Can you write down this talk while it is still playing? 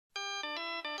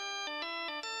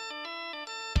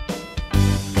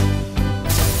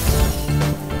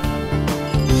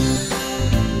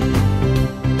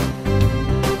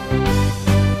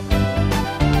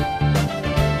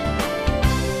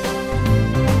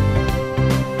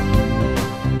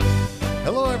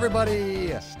everybody!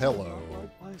 Hello.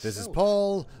 This is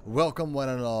Paul. Welcome one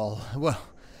and all.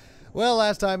 Well,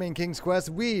 last time in King's Quest,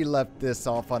 we left this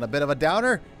off on a bit of a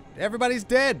downer. Everybody's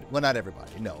dead. Well, not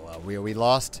everybody. No, we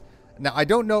lost. Now, I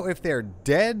don't know if they're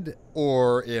dead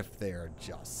or if they're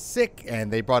just sick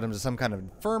and they brought them to some kind of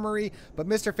infirmary, but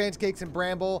Mr. Fancakes and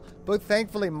Bramble, both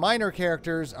thankfully minor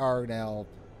characters, are now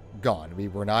gone. We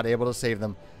were not able to save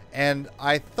them. And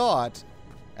I thought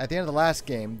at the end of the last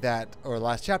game or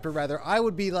last chapter rather, I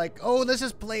would be like, oh, let's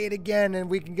just play it again and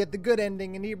we can get the good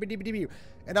ending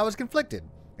and I was conflicted.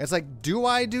 It's like, do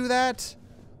I do that?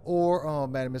 Or, oh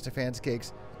man, Mr.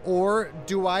 Fancakes. Or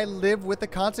do I live with the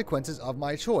consequences of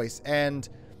my choice? And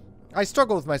I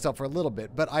struggled with myself for a little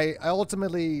bit, but I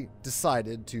ultimately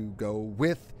decided to go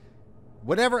with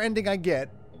whatever ending I get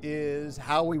is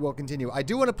how we will continue. I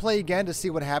do want to play again to see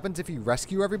what happens if you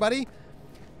rescue everybody.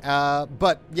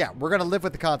 But yeah, we're going to live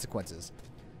with the consequences.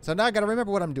 So now I got to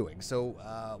remember what I'm doing.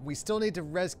 So we still need to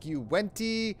rescue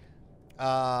Wenty.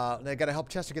 I got to help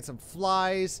Chester get some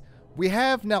flies. We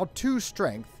have now 2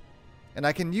 strength. And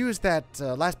I can use that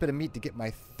last bit of meat to get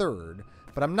my 3rd.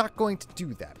 But I'm not going to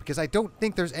do that because I don't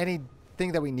think there's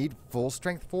anything that we need full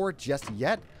strength for just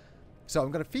yet. So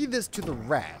I'm going to feed this to the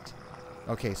rat.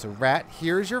 Okay, so rat,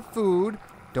 here's your food.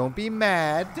 Don't be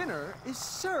mad. Dinner is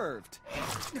served.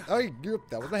 Oh,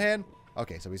 that was my hand.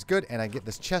 Okay, so he's good. And I get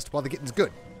this chest while the getting's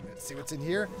good. Let's see what's in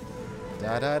here.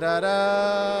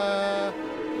 Da-da-da-da.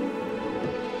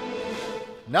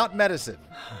 Not medicine.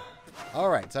 All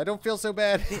right, so I don't feel so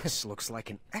bad. This looks like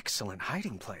an excellent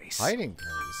hiding place. Hiding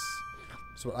place?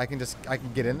 So I can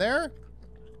get in there?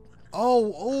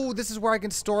 Oh, this is where I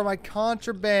can store my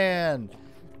contraband.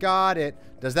 Got it.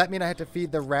 Does that mean I have to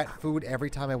feed the rat food every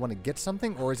time I want to get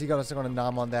something? Or is he going to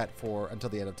nom on that until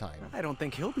the end of time? I don't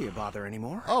think he'll be a bother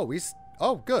anymore. Oh,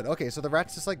 good. Okay, so the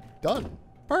rat's just like done.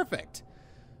 Perfect.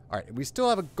 All right, we still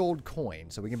have a gold coin,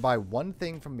 so we can buy one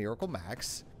thing from Miracle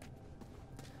Max.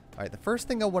 All right, the first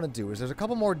thing I want to do is there's a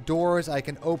couple more doors I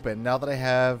can open now that I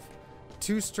have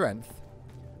 2 strength.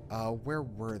 Where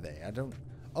were they?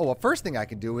 Oh, first thing I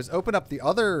can do is open up the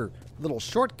other little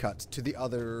shortcuts to the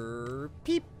other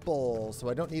people, so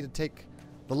I don't need to take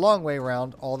the long way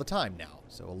around all the time now.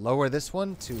 So we'll lower this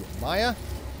one to Maya.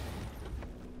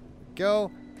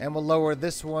 Go. And we'll lower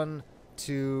this one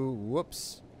to...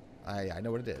 Whoops. I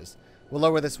know what it is. We'll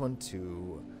lower this one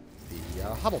to the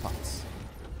Hobblepots.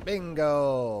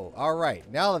 Bingo!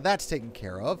 Alright, now that that's taken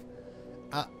care of...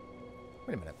 wait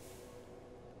a minute.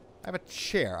 I have a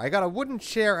chair. I got a wooden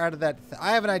chair out of that...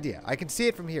 I have an idea. I can see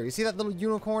it from here. You see that little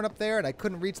unicorn up there and I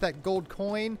couldn't reach that gold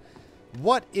coin?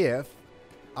 What if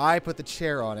I put the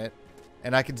chair on it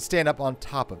and I can stand up on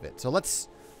top of it? So let's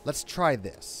try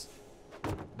this.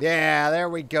 Yeah, there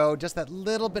we go. Just that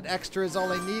little bit extra is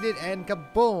all I needed and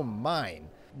kaboom! Mine.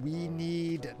 We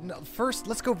need... No, first,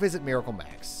 let's go visit Miracle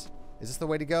Max. Is this the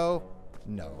way to go?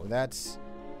 No, that's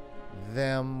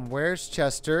them. Where's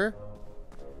Chester?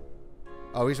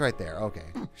 Oh, he's right there. Okay.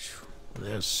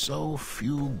 There's so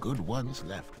few good ones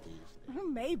left these days.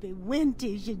 Maybe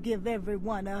Wenty should give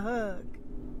everyone a hug.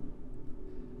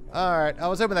 Alright, I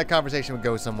was hoping that conversation would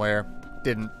go somewhere.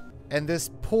 Didn't. And this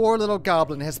poor little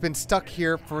goblin has been stuck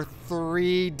here for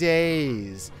 3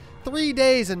 days. 3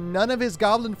 days and none of his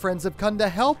goblin friends have come to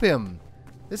help him.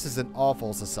 This is an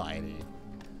awful society.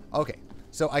 Okay,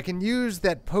 so I can use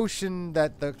that potion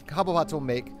that the Hobblepots will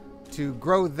make to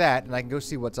grow that, and I can go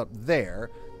see what's up there.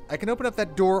 I can open up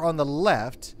that door on the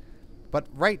left, but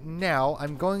right now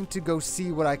I'm going to go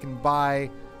see what I can buy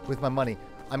with my money.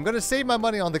 I'm going to save my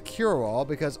money on the cure-all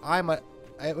because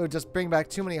it would just bring back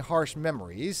too many harsh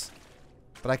memories.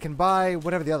 But I can buy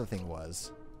whatever the other thing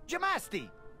was. Jamasti!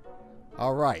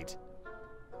 All right.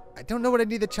 I don't know what I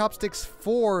need the chopsticks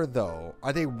for, though.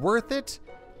 Are they worth it?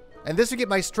 And this would get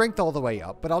my strength all the way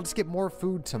up, but I'll just get more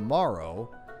food tomorrow.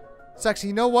 So actually,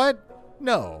 you know what?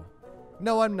 No.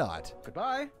 No, I'm not.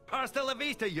 Goodbye. Hasta la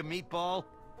vista, you meatball.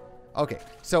 Okay,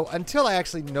 so until I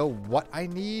actually know what I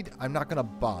need, I'm not going to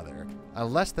bother.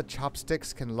 Unless the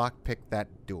chopsticks can lockpick that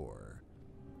door.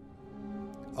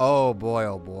 Oh boy,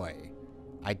 oh boy.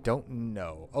 I don't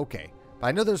know. Okay, but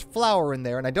I know there's flour in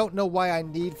there, and I don't know why I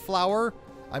need flour.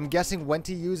 I'm guessing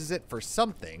Wenty uses it for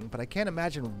something, but I can't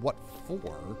imagine what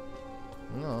for.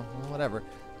 Oh, whatever.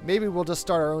 Maybe we'll just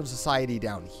start our own society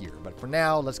down here. But for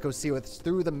now, let's go see what's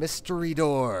through the mystery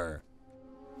door.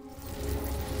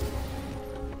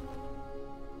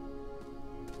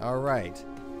 Alright.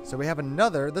 So we have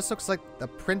another. This looks like the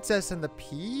Princess and the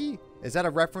Pea? Is that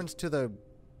a reference to the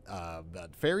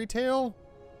fairy tale?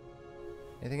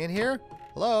 Anything in here?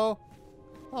 Hello?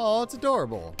 Oh, it's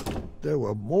adorable. There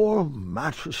were more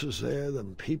mattresses there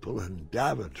than people in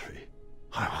Daventry.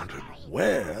 I wondered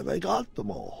where they got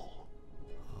them all.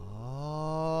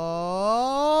 Oh,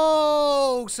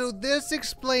 so this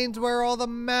explains where all the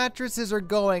mattresses are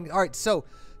going. All right, so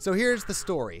here's the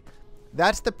story.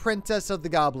 That's the princess of the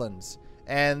goblins,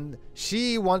 and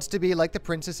she wants to be like the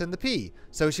princess in the pea.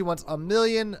 So she wants a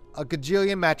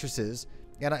gajillion mattresses,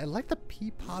 and I like the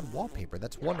pea pod wallpaper.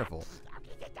 That's wonderful.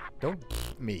 Don't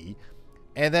me.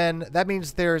 And then that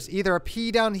means there's either a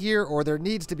pea down here, or there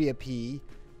needs to be a pea,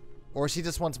 or she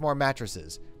just wants more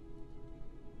mattresses.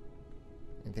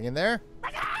 Anything in there?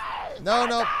 No,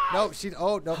 no, no.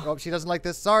 No, she doesn't like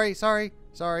this. Sorry.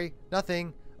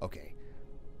 Nothing. Okay.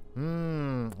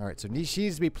 All right, so she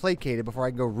needs to be placated before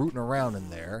I can go rooting around in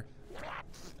there.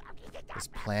 This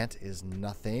plant is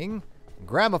nothing.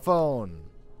 Gramophone.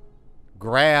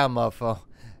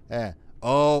 Yeah.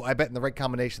 Oh, I bet in the right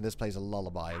combination this plays a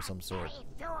lullaby of some sort.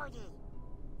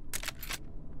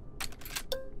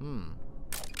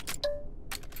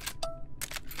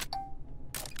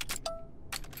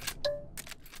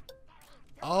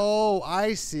 Oh,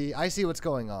 I see. I see what's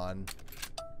going on.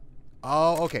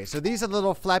 Oh, okay. So these are the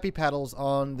little flappy pedals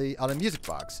on a music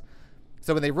box.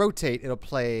 So when they rotate, it'll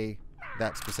play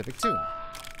that specific tune.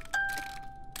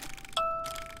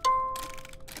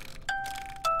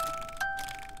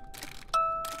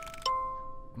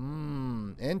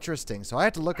 Interesting. So I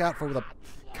have to look out for the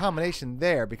combination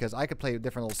there because I could play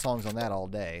different little songs on that all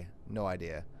day. No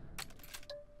idea.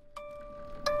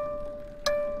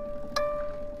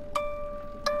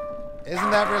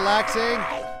 Isn't that relaxing?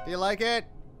 Do you like it?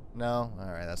 No?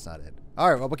 Alright, that's not it.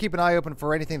 Alright, well, we'll keep an eye open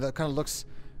for anything that kind of looks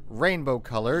rainbow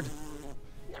colored.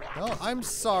 Oh, I'm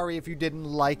sorry if you didn't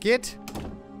like it.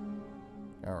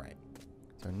 Alright.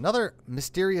 So another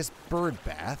mysterious bird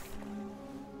bath.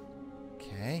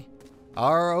 Okay.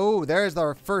 Oh, there's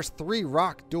our first 3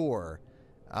 rock door.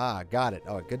 Ah, got it.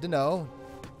 Oh, good to know.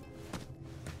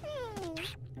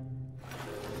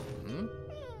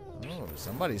 Oh,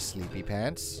 somebody's sleepy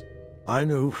pants. I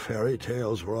knew fairy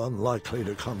tales were unlikely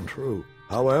to come true.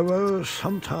 However,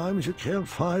 sometimes you can't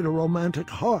find a romantic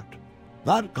heart.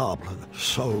 That goblin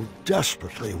so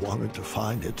desperately wanted to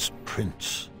find its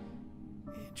prince.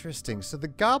 Interesting. So the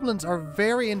goblins are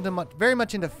very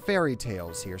much into fairy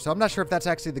tales here. So I'm not sure if that's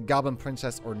actually the goblin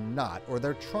princess or not. Or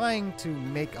they're trying to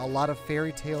make a lot of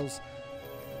fairy tales.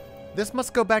 This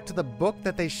must go back to the book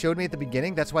that they showed me at the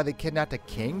beginning. That's why they kidnapped a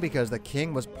king, because the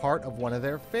king was part of one of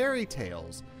their fairy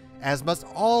tales. As must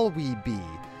all we be.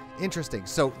 Interesting.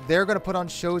 So they're going to put on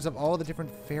shows of all the different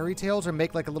fairy tales or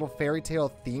make like a little fairy tale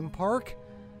theme park?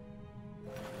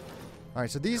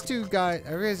 Alright, so these two guys,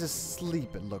 everybody's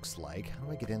asleep, it looks like. How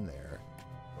do I get in there?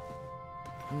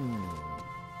 Can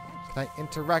I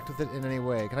interact with it in any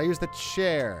way? Can I use the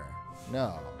chair?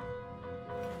 No.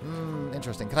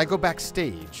 Interesting. Can I go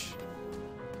backstage?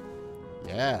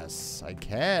 Yes, I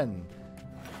can.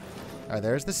 Alright,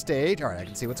 there's the stage. Alright, I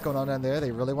can see what's going on down there.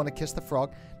 They really want to kiss the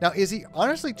frog. Now, is he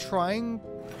honestly trying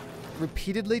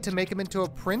repeatedly to make him into a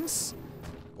prince?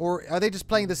 Or are they just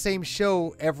playing the same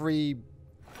show every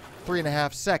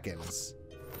 3.5 seconds?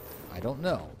 I don't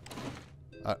know.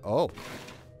 Oh.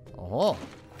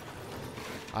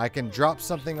 I can drop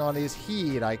something on his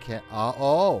heat. I can't.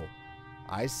 Oh.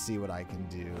 I see what I can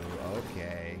do.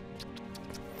 Okay.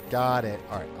 Got it.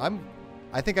 All right.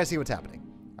 I think I see what's happening.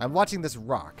 I'm watching this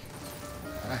rock.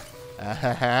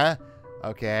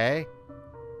 Okay.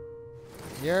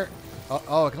 Here.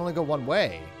 Oh, it can only go one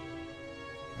way.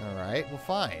 All right. Well,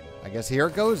 fine. I guess here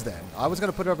it goes then. I was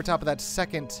going to put it over top of that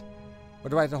second. Or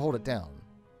do I have to hold it down?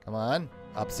 Come on.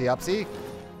 Upsy, upsy.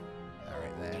 All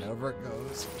right, then. Over it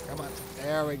goes. Come on.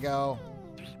 There we go.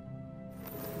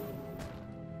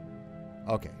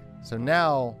 Okay. So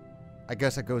now, I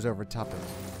guess it goes over top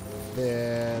of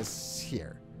this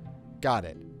here. Got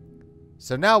it.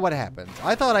 So now what happens?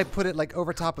 I thought I put it like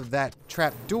over top of that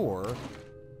trap door.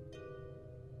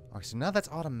 Okay, so now that's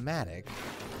automatic.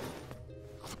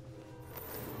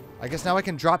 I guess now I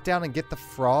can drop down and get the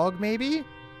frog, maybe?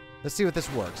 Let's see what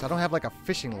this works. I don't have like a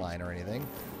fishing line or anything.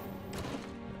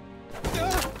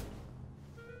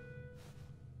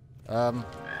 Oh,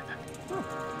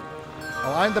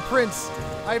 I'm the prince.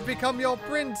 I've become your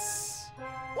prince.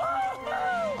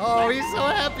 Oh, he's so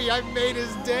happy. I've made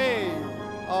his day.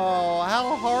 Oh,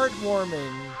 how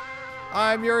heartwarming.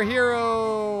 I'm your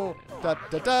hero. Da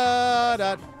da da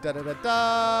da da da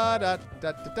da da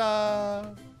da da da.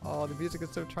 Oh, the music is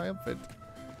so triumphant.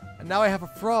 And now I have a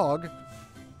frog.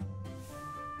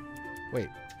 Wait.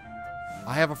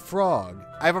 I have a frog.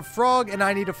 I have a frog and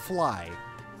I need to fly.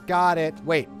 Got it.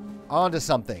 Wait. Onto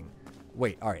something.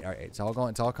 Wait, all right. It's all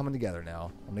coming together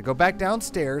now. I'm gonna go back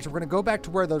downstairs. We're gonna go back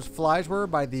to where those flies were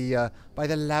by the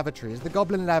lavatories, the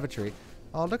goblin lavatory.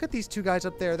 Oh, look at these two guys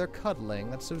up there. They're cuddling.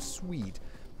 That's so sweet.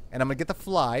 And I'm gonna get the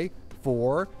fly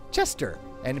for Chester.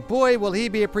 And boy, will he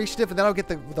be appreciative. And then I'll get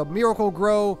the miracle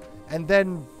grow and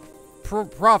then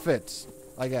profit,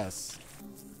 I guess.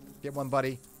 Get one,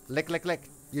 buddy. Lick, lick, lick.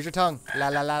 Use your tongue. La,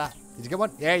 la, la, la. Did you get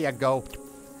one? There you go.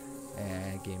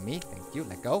 And give me. Thank you.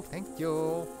 Let go. Thank you.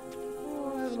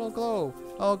 Oh, a little glow.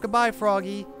 Oh, goodbye,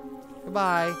 Froggy.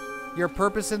 Goodbye. Your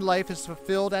purpose in life is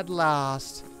fulfilled at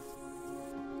last.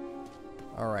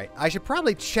 All right. I should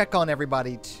probably check on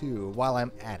everybody, too, while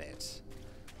I'm at it.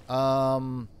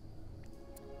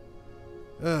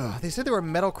 They said there were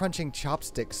metal crunching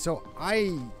chopsticks, so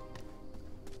I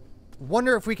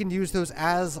wonder if we can use those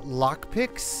as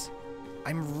lockpicks.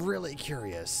 I'm really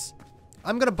curious.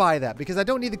 I'm going to buy that because I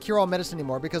don't need the cure-all medicine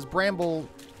anymore because Bramble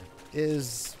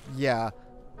is, yeah.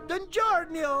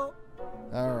 Buongiorno.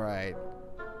 All right.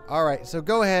 All right, so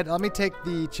go ahead. Let me take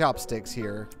the chopsticks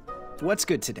here. What's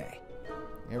good today?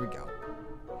 Here we go.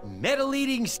 Metal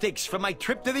eating sticks from my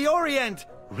trip to the Orient.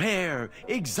 Rare,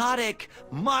 exotic,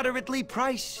 moderately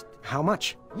priced. How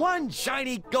much? 1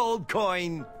 shiny gold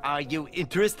coin. Are you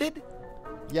interested?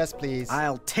 Yes, please.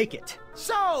 I'll take it.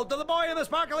 Sold to the boy in the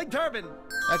sparkling turban.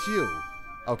 That's you.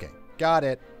 Okay, got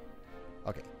it.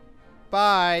 Okay.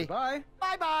 Bye. Bye.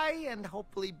 Bye-bye, and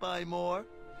hopefully buy more.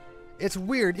 It's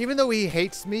weird. Even though he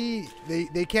hates me,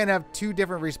 they can't have two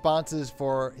different responses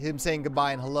for him saying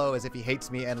goodbye and hello as if he hates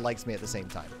me and likes me at the same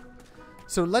time.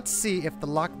 So let's see if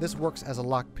this works as a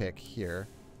lockpick here.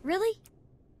 Really?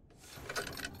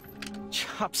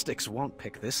 Chopsticks won't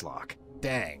pick this lock.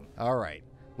 Dang. All right.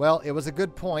 Well, it was a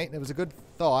good point. It was a good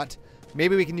thought.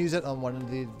 Maybe we can use it on one of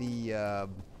the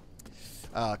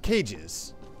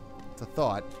cages. It's a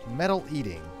thought. Metal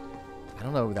eating. I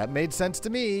don't know. That made sense to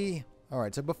me. All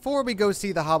right. So before we go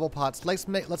see the Hobblepots, let's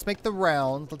make the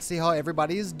rounds. Let's see how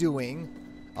everybody is doing.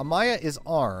 Amaya is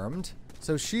armed,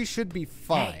 so she should be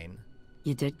fine. Hey,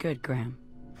 you did good, Graham.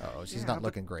 Uh-oh, she's not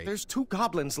looking great. There's 2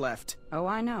 goblins left. Oh,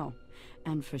 I know.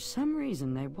 And for some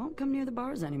reason, they won't come near the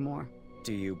bars anymore.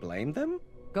 Do you blame them?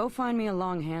 Go find me a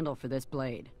long handle for this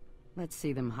blade. Let's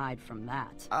see them hide from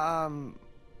that. I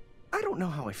don't know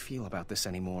how I feel about this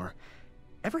anymore.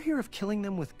 Ever hear of killing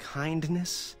them with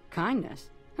kindness? Kindness?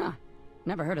 Huh.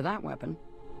 Never heard of that weapon.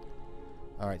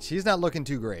 All right, she's not looking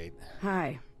too great.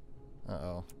 Hi.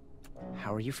 Uh-oh.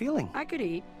 How are you feeling? I could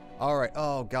eat. All right.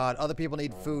 Oh, God. Other people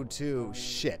need food, too.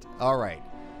 Shit. All right.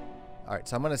 All right.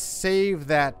 So I'm going to save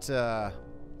that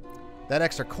that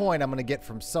extra coin I'm going to get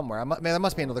from somewhere. Man, there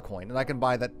must be another coin. And I can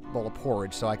buy that bowl of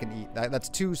porridge so I can eat. That's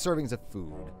 2 servings of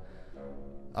food.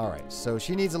 All right. So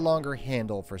she needs a longer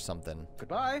handle for something.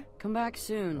 Goodbye. Come back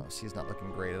soon. Oh, she's not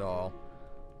looking great at all.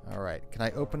 All right. Can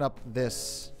I open up the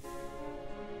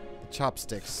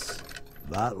chopsticks?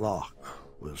 That lock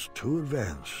was too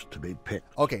advanced to be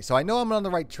picked. Okay, so I know I'm on the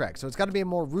right track, so it's got to be a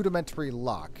more rudimentary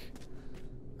lock.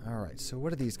 All right, so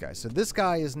what are these guys? So this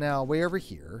guy is now way over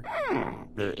here.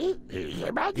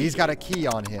 He's got a key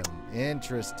on him.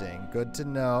 Interesting. Good to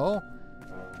know.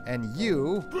 And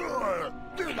you...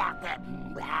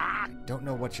 I don't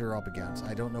know what you're up against.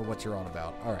 I don't know what you're on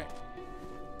about. All right.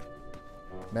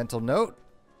 Mental note.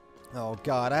 Oh,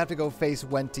 God, I have to go face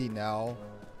Wenty now.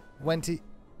 Wenty?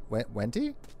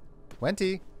 Wenty?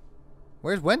 Wenty?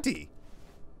 Where's Wenty?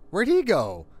 Where'd he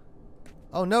go?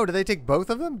 Oh no, did they take both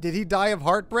of them? Did he die of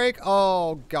heartbreak?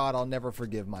 Oh God, I'll never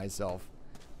forgive myself.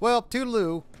 Well,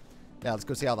 toodaloo. Now let's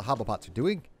go see how the Hobblepots are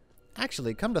doing.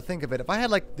 Actually, come to think of it, if I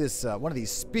had like this, one of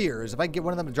these spears, if I could get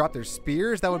one of them to drop their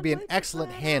spears, that would be an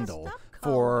excellent handle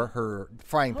for her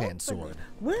frying pan sword.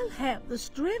 We'll have the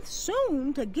strength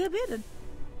soon to give it a...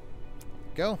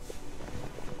 Go.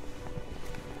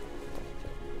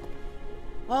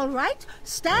 All right,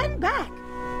 stand back.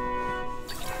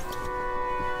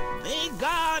 Be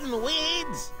gone,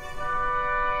 weeds!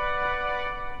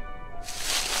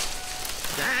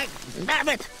 Damn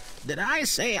it! Did I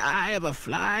say eye of a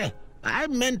fly? I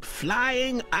meant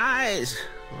flying eyes.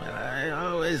 Well, I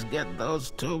always get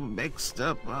those 2 mixed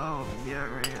up. Oh,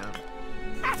 Muriel.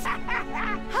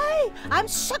 Hey, I'm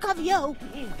sick of you.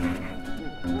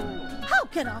 How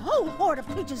can a whole horde of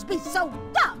creatures be so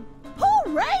dumb?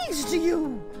 Who raised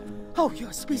you? Oh,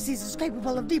 your species is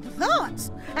capable of deep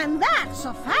thoughts, and that's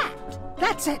a fact.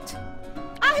 That's it.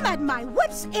 I'm at my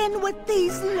wits' end with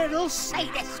these little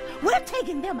sadists. We're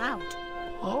taking them out.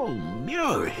 Oh,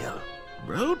 Muriel.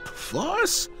 Brute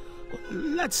force?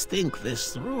 Let's think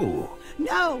this through.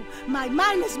 No, my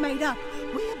mind is made up.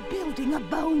 We're building a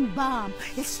bone bomb.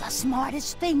 It's the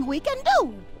smartest thing we can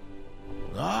do.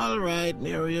 All right,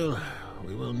 Muriel.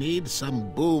 we will need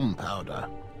some boom powder.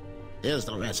 Here's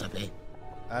the recipe.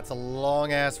 That's a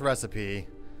long-ass recipe.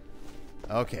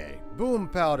 Okay, boom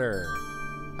powder.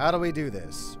 How do we do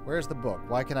this? Where's the book?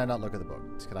 Why can I not look at the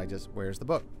book? Can I just... Where's the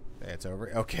book? It's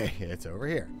over... Okay, it's over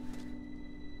here.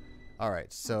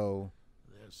 Alright, so...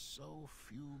 There's so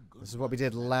few good this is what we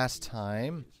did last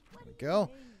time. There we go.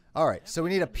 Alright, so we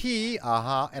need a pea,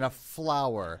 and a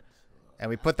flour. And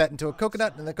we put that into a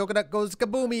coconut, and the coconut goes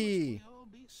kaboomy!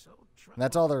 And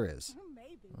that's all there is.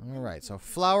 Alright, so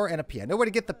flour and a pea. I know where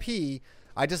to get the pea.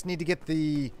 I just need to get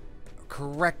the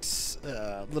correct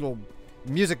little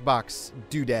music box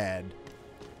doodad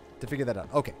to figure that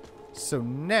out. Okay, so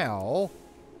now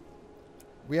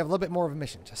we have a little bit more of a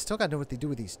mission. I still gotta know what they do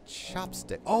with these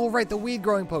chopsticks. Oh, right, the weed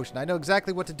growing potion. I know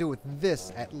exactly what to do with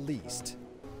this, at least.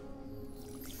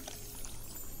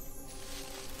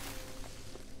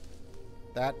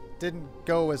 That didn't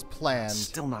go as planned.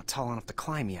 Still not tall enough to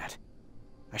climb yet.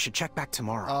 I should check back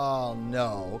tomorrow. Oh,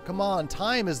 no. Come on.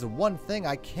 Time is the one thing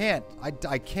I can't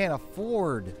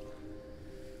afford.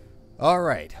 All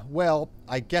right. Well,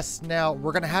 I guess now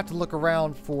we're going to have to look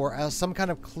around for some kind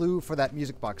of clue for that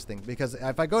music box thing. Because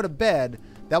if I go to bed,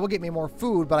 that will get me more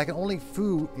food, but I can only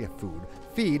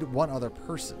feed one other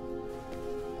person.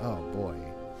 Oh, boy.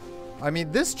 I mean,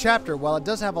 this chapter, while it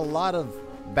does have a lot of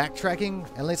backtracking,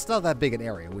 and it's not that big an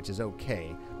area, which is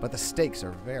okay, but the stakes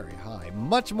are very high.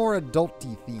 Much more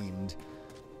adult-y themed.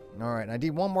 Alright, I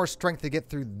need one more strength to get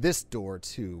through this door,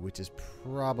 too, which is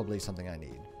probably something I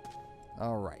need.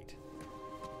 Alright.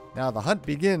 Now the hunt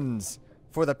begins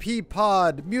for the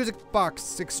P-Pod Music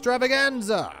Box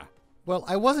Extravaganza! Well,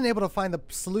 I wasn't able to find the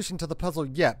solution to the puzzle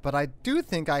yet, but I do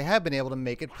think I have been able to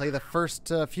make it play the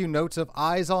first few notes of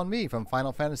Eyes on Me from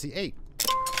Final Fantasy VIII.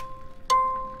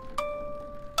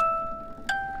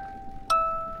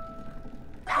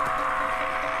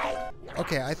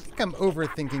 Okay, I think I'm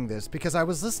overthinking this because I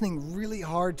was listening really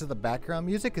hard to the background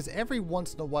music because every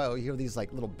once in a while you hear these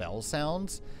like little bell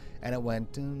sounds and it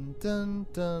went dun dun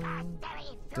dun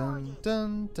dun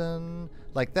dun dun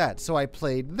like that. So I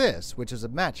played this, which is a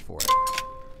match for it.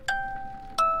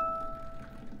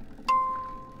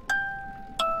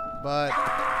 But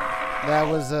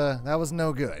that was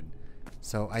no good.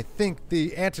 So I think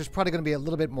the answer is probably going to be a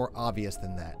little bit more obvious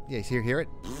than that. Yes, hear it?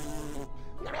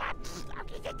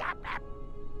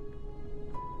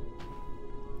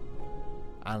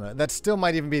 I don't know. That still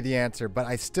might even be the answer, but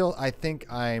I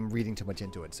think I'm reading too much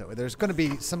into it. So there's going to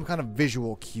be some kind of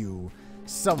visual cue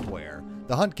somewhere.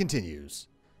 The hunt continues.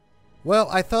 Well,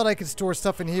 I thought I could store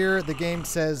stuff in here. The game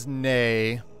says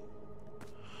nay.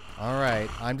 All right.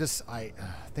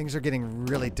 Things are getting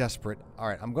really desperate. All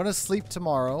right. I'm going to sleep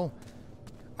tomorrow.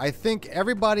 I think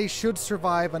everybody should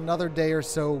survive another day or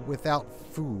so without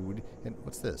food. And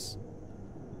what's this?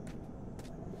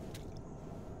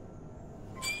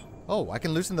 Oh, I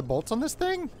can loosen the bolts on this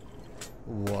thing?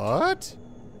 What?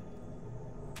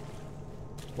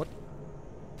 What?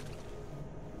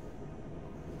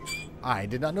 I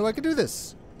did not know I could do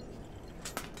this.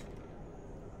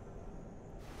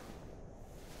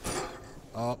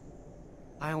 Oh.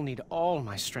 I'll need all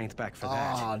my strength back for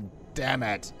that. Oh, damn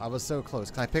it. I was so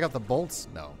close. Can I pick up the bolts?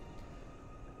 No.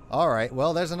 Alright,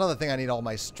 well, there's another thing I need all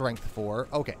my strength for.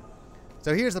 Okay.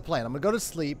 So here's the plan. I'm going to go to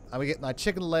sleep. I'm going to get my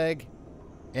chicken leg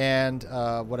and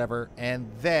whatever, and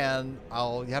then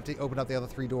you have to open up the other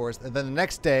 3 doors, and then the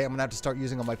next day I'm gonna have to start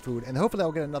using all my food, and hopefully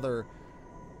I'll get another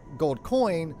gold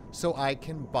coin so I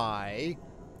can buy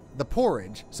the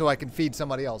porridge so I can feed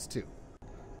somebody else too.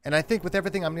 And I think with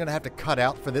everything I'm gonna have to cut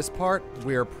out for this part,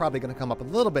 we're probably gonna come up a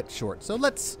little bit short. So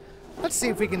let's see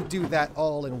if we can do that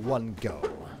all in one go.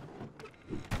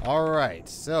 All right,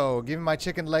 so give me my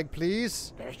chicken leg,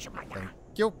 please. Thank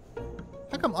you.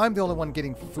 How come I'm the only one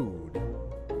getting food?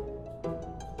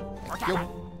 Thank you.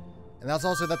 And that's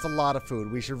a lot of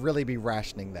food. We should really be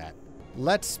rationing that.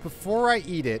 Before I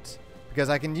eat it, because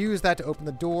I can use that to open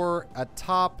the door at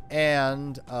top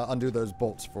and undo those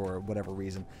bolts for whatever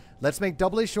reason. Let's make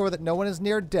doubly sure that no one is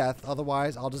near death.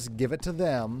 Otherwise, I'll just give it to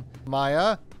them.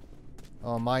 Maya?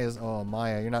 Oh,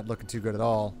 Maya, you're not looking too good at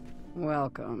all.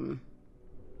 Welcome.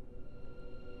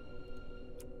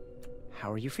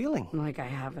 How are you feeling? Like I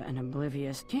have an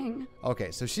oblivious king. Okay,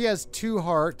 so she has 2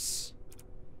 hearts.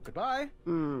 Goodbye.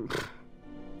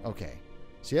 Okay.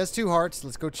 She has 2 hearts.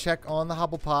 Let's go check on the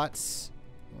Hobblepots.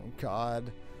 Oh,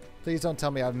 God. Please don't tell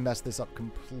me I've messed this up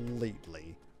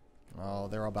completely. Oh,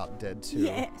 they're about dead, too.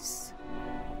 Yes.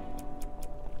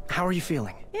 How are you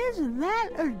feeling? Is that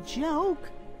a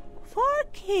joke? For a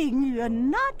king, you're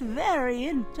not very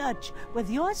in touch with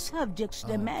your subjects'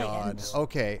 demands. God.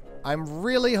 Okay. I'm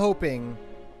really hoping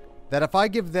that if I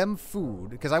give them food,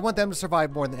 because I want them to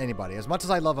survive more than anybody, as much as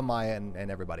I love Amaya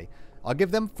and everybody, I'll give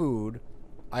them food.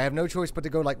 I have no choice but to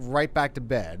go like right back to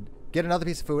bed, get another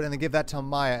piece of food, and then give that to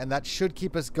Amaya, and that should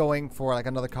keep us going for like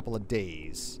another couple of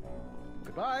days.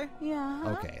 Goodbye.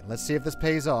 Yeah? Okay, let's see if this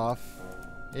pays off.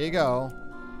 Here you go.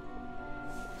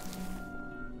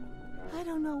 I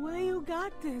don't know where you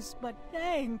got this, but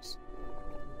thanks.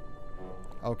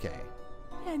 Okay.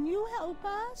 Can you help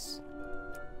us?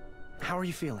 How are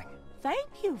you feeling?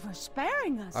 Thank you for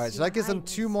sparing us. Alright, so that gives them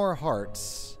 2 more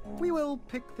hearts. We will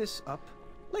pick this up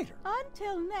later.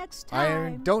 Until next I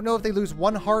time. don't know if they lose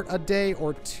 1 heart a day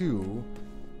or 2.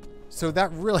 So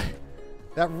that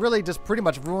really just pretty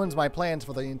much ruins my plans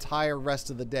for the entire rest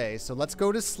of the day. So let's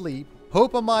go to sleep.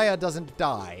 Hope Amaya doesn't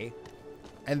die.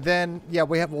 And then, yeah,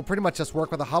 we'll pretty much just work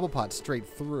with a hobblepot straight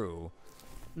through.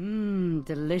 Mmm,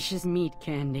 delicious meat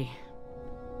candy.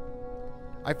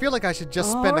 I feel like I should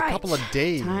just spend a couple of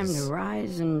days. Time to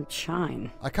rise and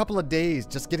shine. A couple of days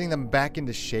just getting them back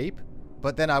into shape.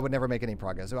 But then I would never make any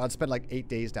progress. So I'd spend like 8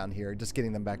 days down here just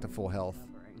getting them back to full health.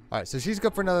 Alright, so she's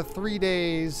good for another 3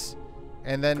 days.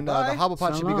 And then the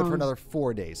hobblepot should be good for another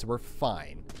 4 days. So we're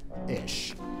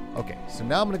fine-ish. Okay, so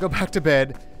now I'm going to go back to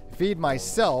bed, feed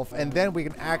myself, and then we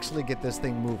can actually get this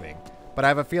thing moving. But I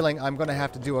have a feeling I'm going to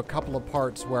have to do a couple of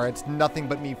parts where it's nothing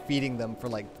but me feeding them for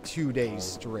like 2 days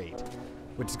straight,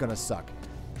 which is going to suck.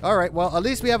 All right, well, at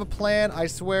least we have a plan. I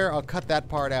swear I'll cut that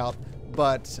part out.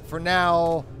 But for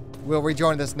now, we'll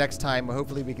rejoin this next time.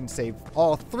 Hopefully we can save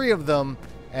all 3 of them.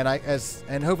 And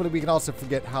hopefully we can also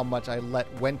forget how much I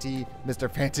let Wenty, Mr.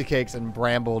 Fancy Cakes, and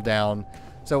Bramble down.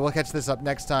 So we'll catch this up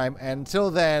next time. Until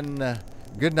then,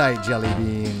 good night, Jelly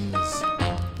Beans.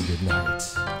 Good night.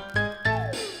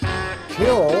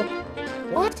 Kill?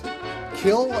 What?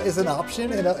 Kill is an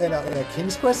option in a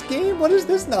King's Quest game? What is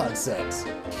this nonsense?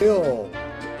 Kill.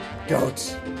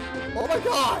 Goat. Oh my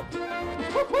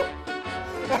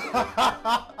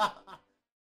god!